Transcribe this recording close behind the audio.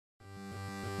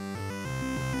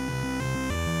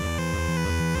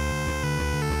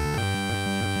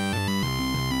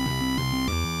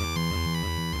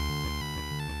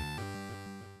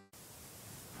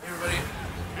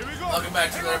welcome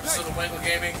back to another episode of Wangle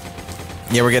Gaming.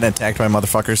 Yeah, we're getting attacked by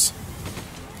motherfuckers.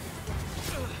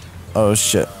 Oh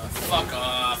shit. Fuck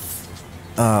off.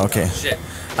 Okay. Oh, shit.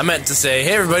 I meant to say,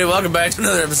 hey everybody, welcome back to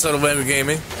another episode of Wangle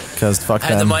Gaming. Cause fuck I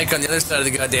had them. the mic on the other side of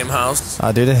the goddamn house.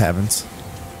 Oh, dude, it happens.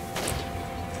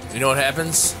 You know what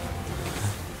happens?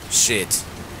 Shit.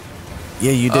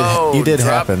 Yeah, you did. Oh, you did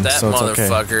drop happen. that So it's okay.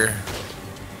 motherfucker.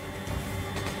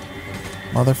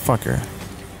 Motherfucker.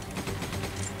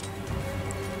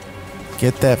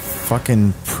 Get that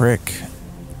fucking prick.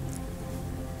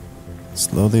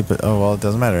 Slowly, but oh well, it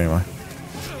doesn't matter anymore.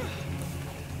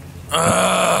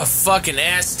 Ugh, fucking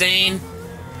ass stain.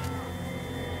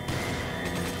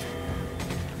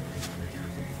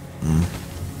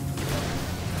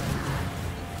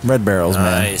 Red barrels,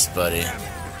 man. Nice, buddy.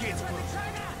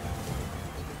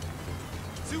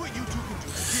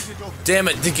 Damn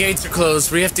it, the gates are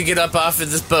closed. We have to get up off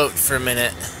of this boat for a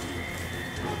minute.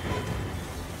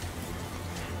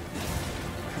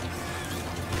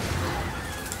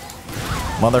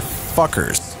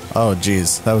 Motherfuckers. Oh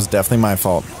jeez, that was definitely my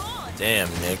fault. Damn,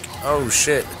 Nick. Oh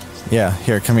shit. Yeah,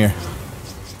 here, come here.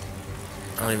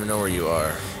 I don't even know where you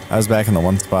are. I was back in the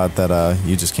one spot that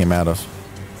you just came out of.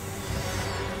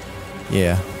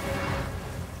 Yeah.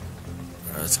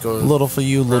 Let's go. Little for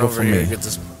you, little over for here, me. get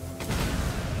this.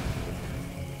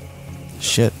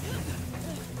 Shit.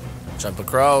 Jump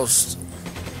across.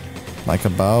 Like a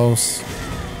boss.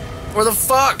 Where the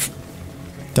fuck?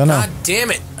 Don't know. God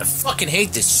damn it. I fucking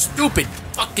hate this stupid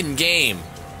fucking game.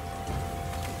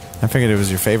 I figured it was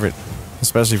your favorite.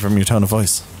 Especially from your tone of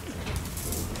voice.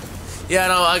 Yeah,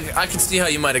 no, I can see how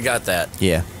you might have got that.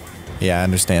 Yeah. Yeah, I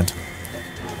understand.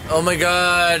 Oh my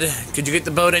god. Could you get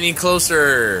the boat any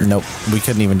closer? Nope. We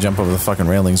couldn't even jump over the fucking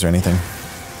railings or anything.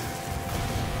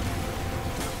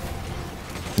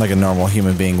 Like a normal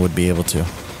human being would be able to.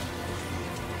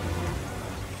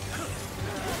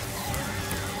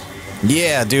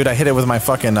 Yeah, dude, I hit it with my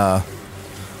fucking,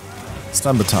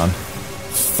 stun baton.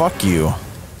 Fuck you.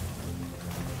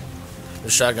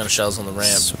 There's shotgun shells on the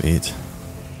ramp. Sweet.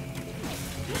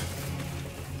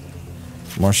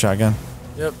 More shotgun?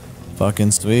 Yep.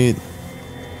 Fucking sweet.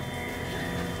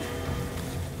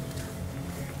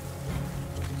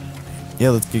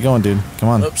 Yeah, let's get going, dude. Come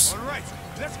on. Oops.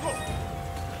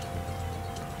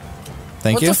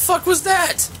 Thank you. What the fuck was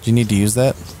that? Do you need to use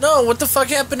that? No, what the fuck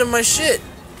happened to my shit?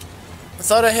 I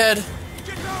thought I had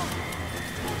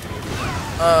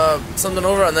something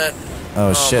over on that.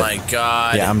 Oh, shit. Oh my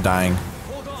god. Yeah, I'm dying.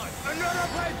 Hold on. Another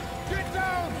pipe. Get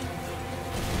down.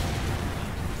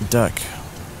 Duck.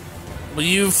 Will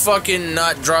you fucking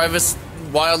not drive us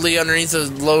wildly underneath the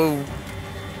low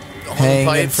Hanging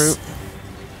pipes? fruit.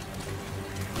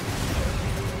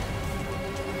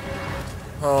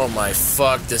 Oh my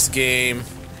fuck, this game.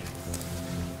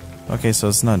 Okay, so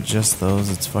it's not just those,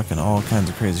 it's fucking all kinds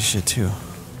of crazy shit too.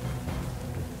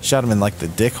 Shot him in like the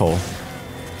dick hole.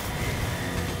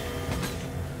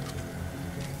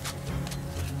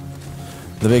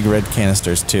 The big red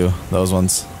canisters too, those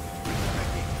ones.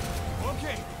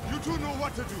 Okay, you two know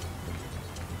what to do.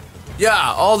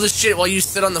 Yeah, all this shit while you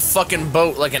sit on the fucking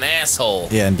boat like an asshole.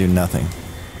 Yeah, and do nothing.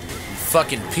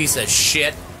 Fucking piece of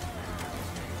shit.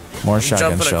 More I'm shotgun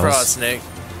jumping shells. across, Nick.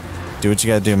 Do what you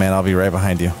gotta do, man. I'll be right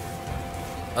behind you.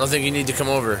 I don't think you need to come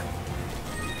over.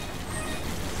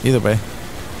 Either way.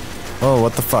 Oh,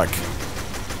 what the fuck?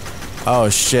 Oh,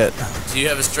 shit. Do you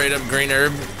have a straight up green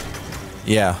herb?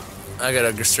 Yeah. I got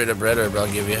a straight up red herb I'll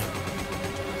give you.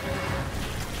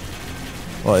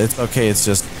 Well, it's okay. It's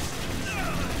just...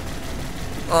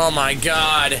 Oh my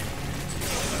god.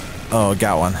 Oh,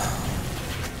 got one.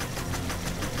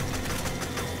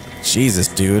 Jesus,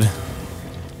 dude.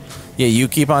 Yeah, you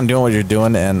keep on doing what you're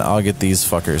doing, and I'll get these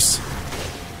fuckers.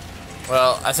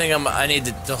 Well, I think I need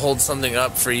to hold something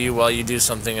up for you while you do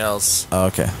something else. Oh,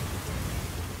 okay.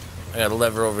 I got a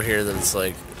lever over here that's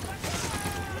like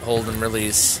hold and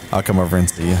release. I'll come over and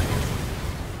see you.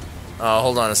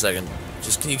 Hold on a second.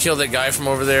 Just can you kill that guy from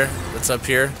over there that's up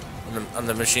here on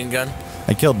the machine gun?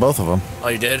 I killed both of them. Oh,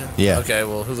 you did? Yeah. Okay,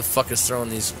 well, who the fuck is throwing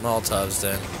these Molotovs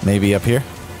then? Maybe up here?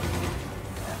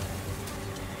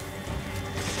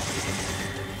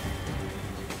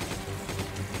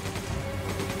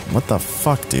 What the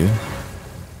fuck, dude?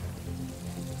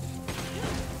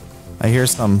 I hear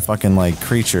some fucking, like,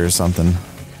 creature or something.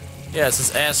 Yeah, it's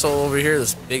this asshole over here,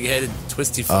 this big-headed,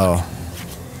 twisty fuck. Oh.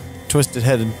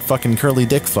 Twisted-headed fucking curly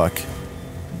dick fuck.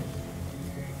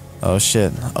 Oh,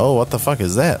 shit. Oh, what the fuck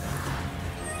is that?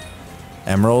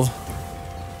 Emerald?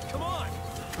 Come on.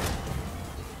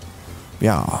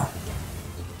 Yeah.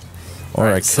 Or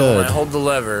Alright, I so when could. I hold the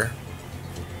lever.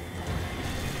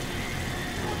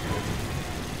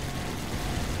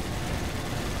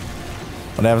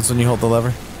 What happens when you hold the lever?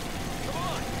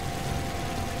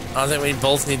 I think we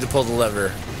both need to pull the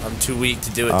lever. I'm too weak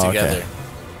to do it together.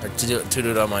 Okay. Or to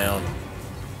do it on my own.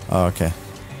 Oh, okay.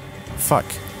 Fuck.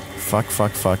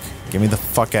 Fuck. Get me the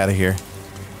fuck out of here.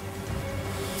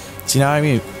 See, now, I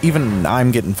mean, even I'm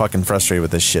getting fucking frustrated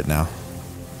with this shit now.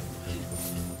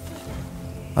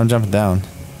 I'm jumping down.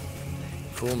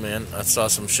 Cool, man. I saw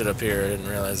some shit up here. I didn't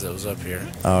realize it was up here.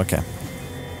 Oh, okay.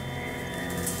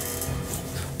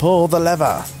 Pull the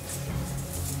lever.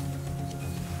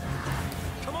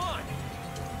 Come on!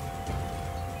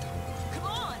 Come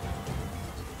on!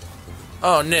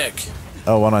 Oh, Nick.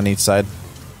 Oh, one on each side.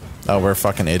 Oh, we're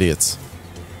fucking idiots.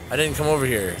 I didn't come over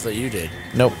here. I thought you did.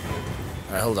 Nope.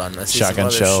 Alright, hold on. I see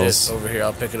Shotgun some other shells. shit over here.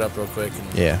 I'll pick it up real quick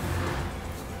and Yeah.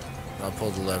 I'll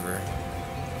pull the lever.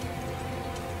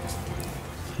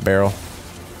 Barrel.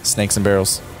 Snakes and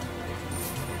barrels.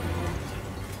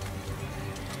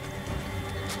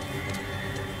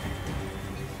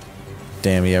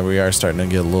 Damn, yeah, we are starting to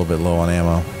get a little bit low on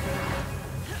ammo.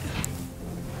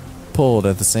 Pulled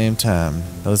at the same time.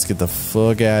 Let's get the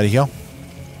fuck out of here.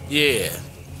 Yeah.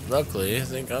 Luckily, I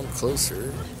think I'm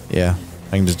closer. Yeah,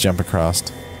 I can just jump across.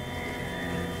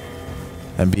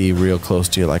 And be real close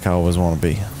to you like I always want to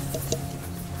be.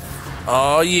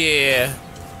 Oh, yeah.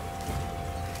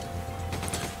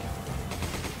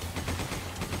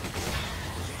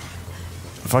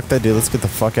 Fuck that dude, let's get the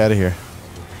fuck out of here.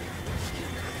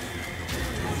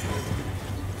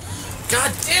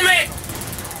 God damn it!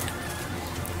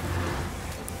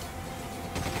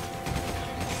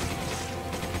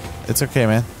 It's okay,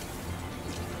 man.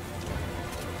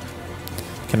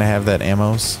 Can I have that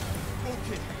ammos?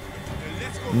 Okay. Then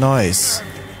let's go. Nice.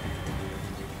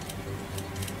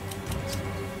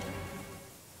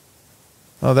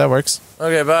 Oh, that works.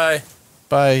 Okay, bye.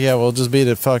 Bye, yeah, we'll just beat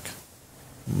it, fuck.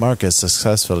 Marcus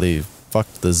successfully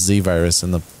fucked the Z virus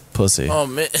in the pussy. Oh,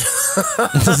 man.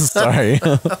 Sorry.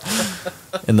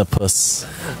 In the puss.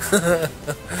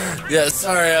 Yeah,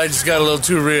 sorry, I just got a little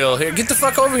too real. Here, get the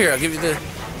fuck over here. I'll give you the...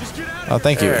 Oh,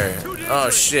 thank you. There. Oh,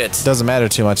 shit. Doesn't matter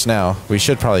too much now. We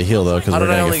should probably heal, though, because How we're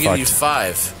did I gonna only get give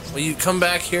fucked. you 5? Will you come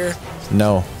back here?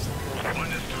 No.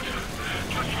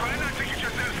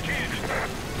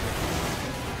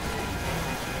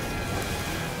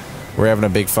 We're having a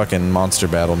big fucking monster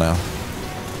battle now.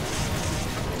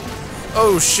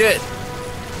 Oh, shit.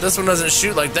 This one doesn't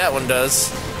shoot like that one does.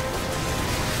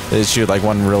 They shoot like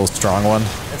one real strong one.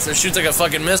 It shoots like a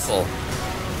fucking missile.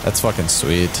 That's fucking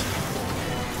sweet.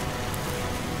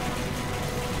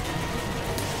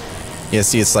 Yeah,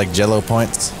 see, it's like jello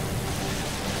points.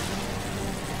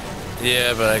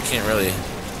 Yeah, but I can't really...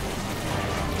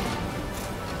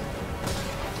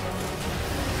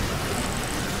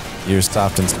 You're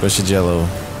soft and squishy jello.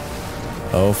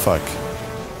 Oh, fuck.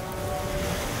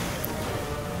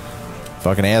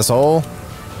 Fucking asshole.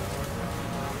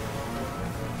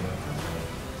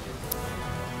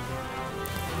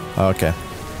 Okay.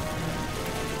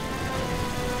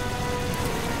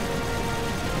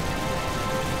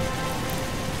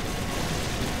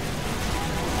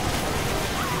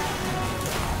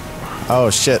 Oh,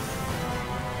 shit.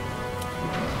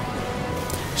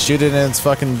 Shoot it in its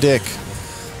fucking dick.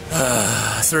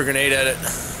 I threw a grenade at it.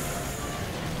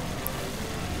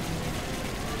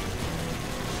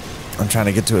 I'm trying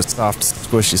to get to a soft,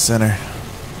 squishy center.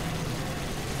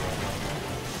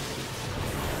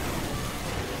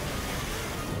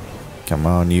 Come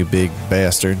on, you big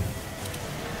bastard.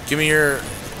 Give me your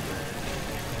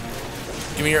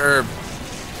herb.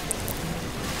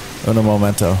 Uno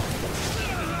momento.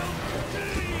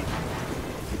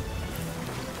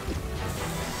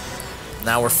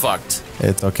 Now we're fucked.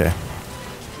 It's okay.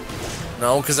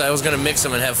 No, because I was going to mix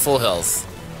them and have full health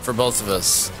for both of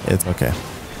us. It's okay.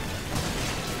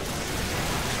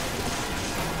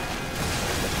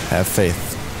 Have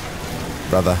faith,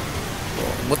 brother.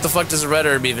 What the fuck does a red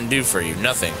herb even do for you?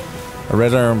 Nothing. A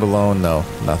red herb alone, no,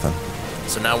 nothing.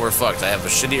 So now we're fucked. I have a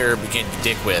shitty herb we can't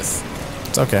dick with.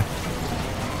 It's okay.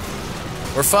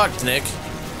 We're fucked, Nick.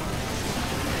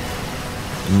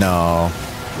 No.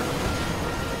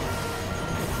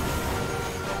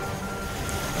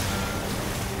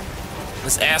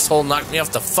 This asshole knocked me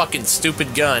off the fucking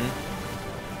stupid gun.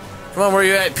 Come on, where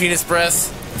you at, penis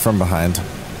breath? From behind.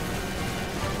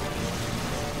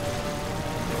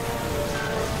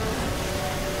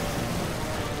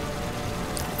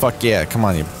 Fuck yeah, come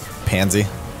on, you pansy.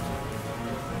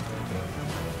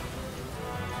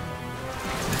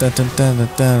 Dun, dun, dun, dun,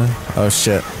 dun. Oh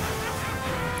shit.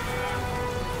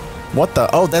 What the?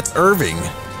 Oh, that's Irving.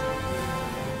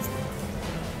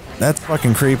 That's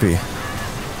fucking creepy.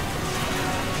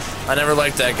 I never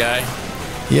liked that guy.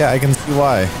 Yeah, I can see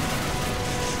why.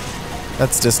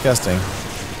 That's disgusting.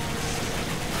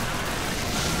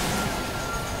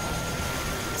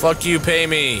 Fuck you, pay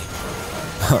me.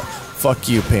 Fuck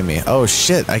you, pay me. Oh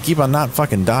shit, I keep on not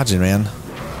fucking dodging, man.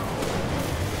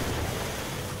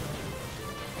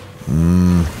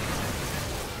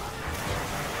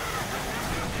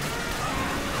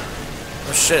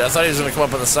 Oh shit, I thought he was gonna come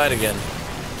up on the side again.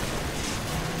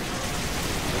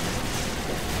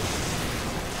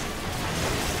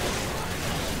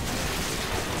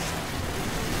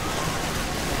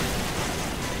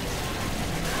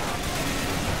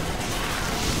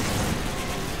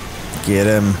 Get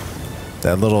him.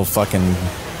 That little fucking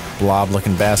blob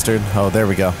looking bastard. Oh, there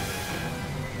we go.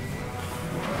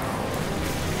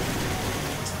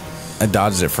 I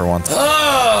dodged it for once.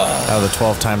 Out of the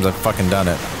 12 times I've fucking done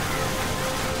it.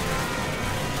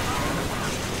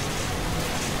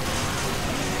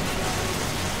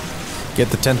 Get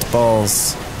the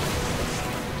tentacles.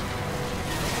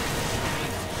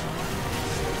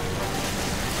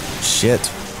 Shit.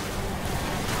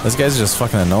 This guy's just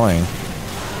fucking annoying.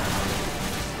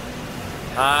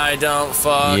 I don't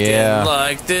fucking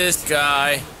like this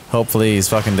guy. Hopefully he's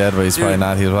fucking dead, but he's probably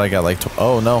not. He's probably got like...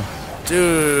 oh, no.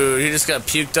 Dude, he just got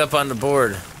puked up on the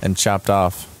board. And chopped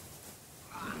off.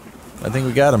 I think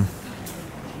we got him.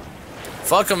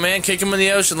 Fuck him, man. Kick him in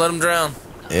the ocean. Let him drown.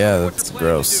 Yeah, that's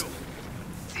gross.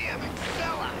 Damn it,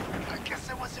 fella. I guess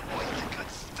I wasn't worth the good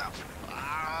stuff.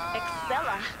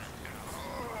 Excella.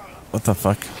 What the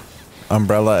fuck?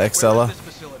 Umbrella Excella?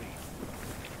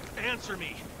 Answer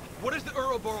me. What is the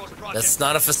Ouroboros project? That's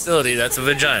not a facility. That's a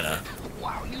vagina.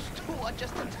 Wow, you two are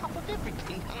just on top of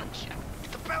everything, aren't you?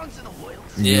 The balance of the world.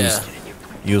 Yeah.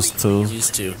 Used to.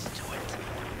 Used to.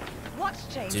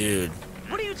 What's changed? Dude.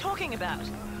 What are you talking about? Is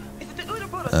it the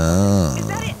Ouroboros? Oh. Is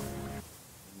that it?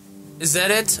 Is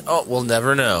that it? Oh, we'll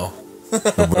never know.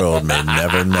 The world may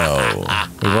never know.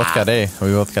 We both got A. We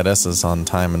both got S's on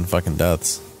time and fucking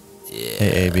deaths. Yeah.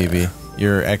 Hey, ABB.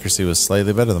 Your accuracy was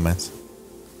slightly better than mine.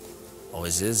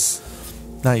 Always is.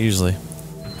 Not usually.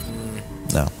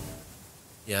 No.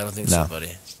 Yeah, I don't think No. so,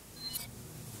 buddy.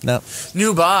 No.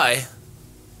 New buy.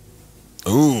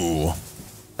 Ooh.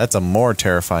 That's a more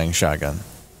terrifying shotgun.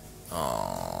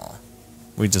 Oh,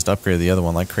 We just upgraded the other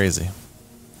one like crazy.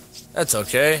 that's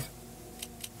okay.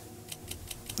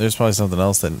 There's probably something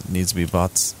else that needs to be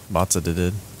bots that it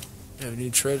did. We have new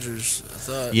treasures. I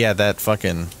thought. Yeah, that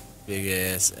fucking... Big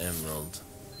ass emerald.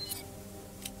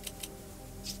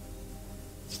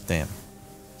 Damn.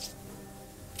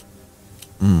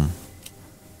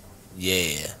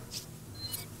 Yeah.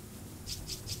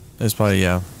 There's probably,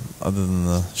 yeah, other than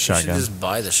the You should shotgun. just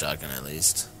buy the shotgun at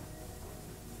least.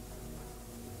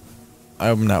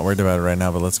 I'm not worried about it right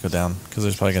now, but let's go down. Because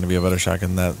there's probably going to be a better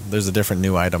shotgun. There's a different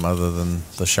new item other than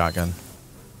the shotgun.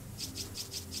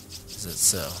 Is it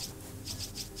so?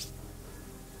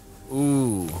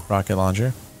 Ooh. Rocket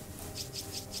launcher.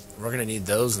 We're gonna need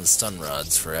those and stun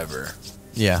rods forever.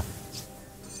 Yeah.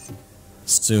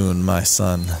 Soon, my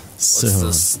son. Soon.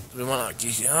 What's this? We want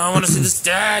to. I want to see the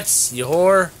stats. You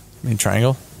whore. I mean,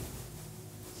 triangle?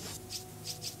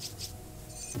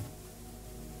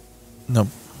 Nope.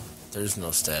 There's no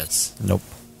stats. Nope.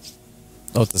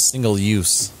 Oh, it's a single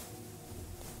use.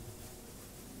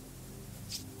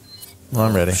 Well,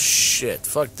 I'm ready. Shit.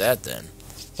 Fuck that then.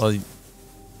 Well,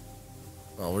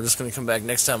 Well, we're just gonna come back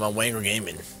next time on Wangle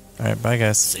Gaming. alright, bye,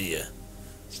 guys. See ya,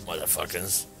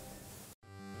 motherfuckers.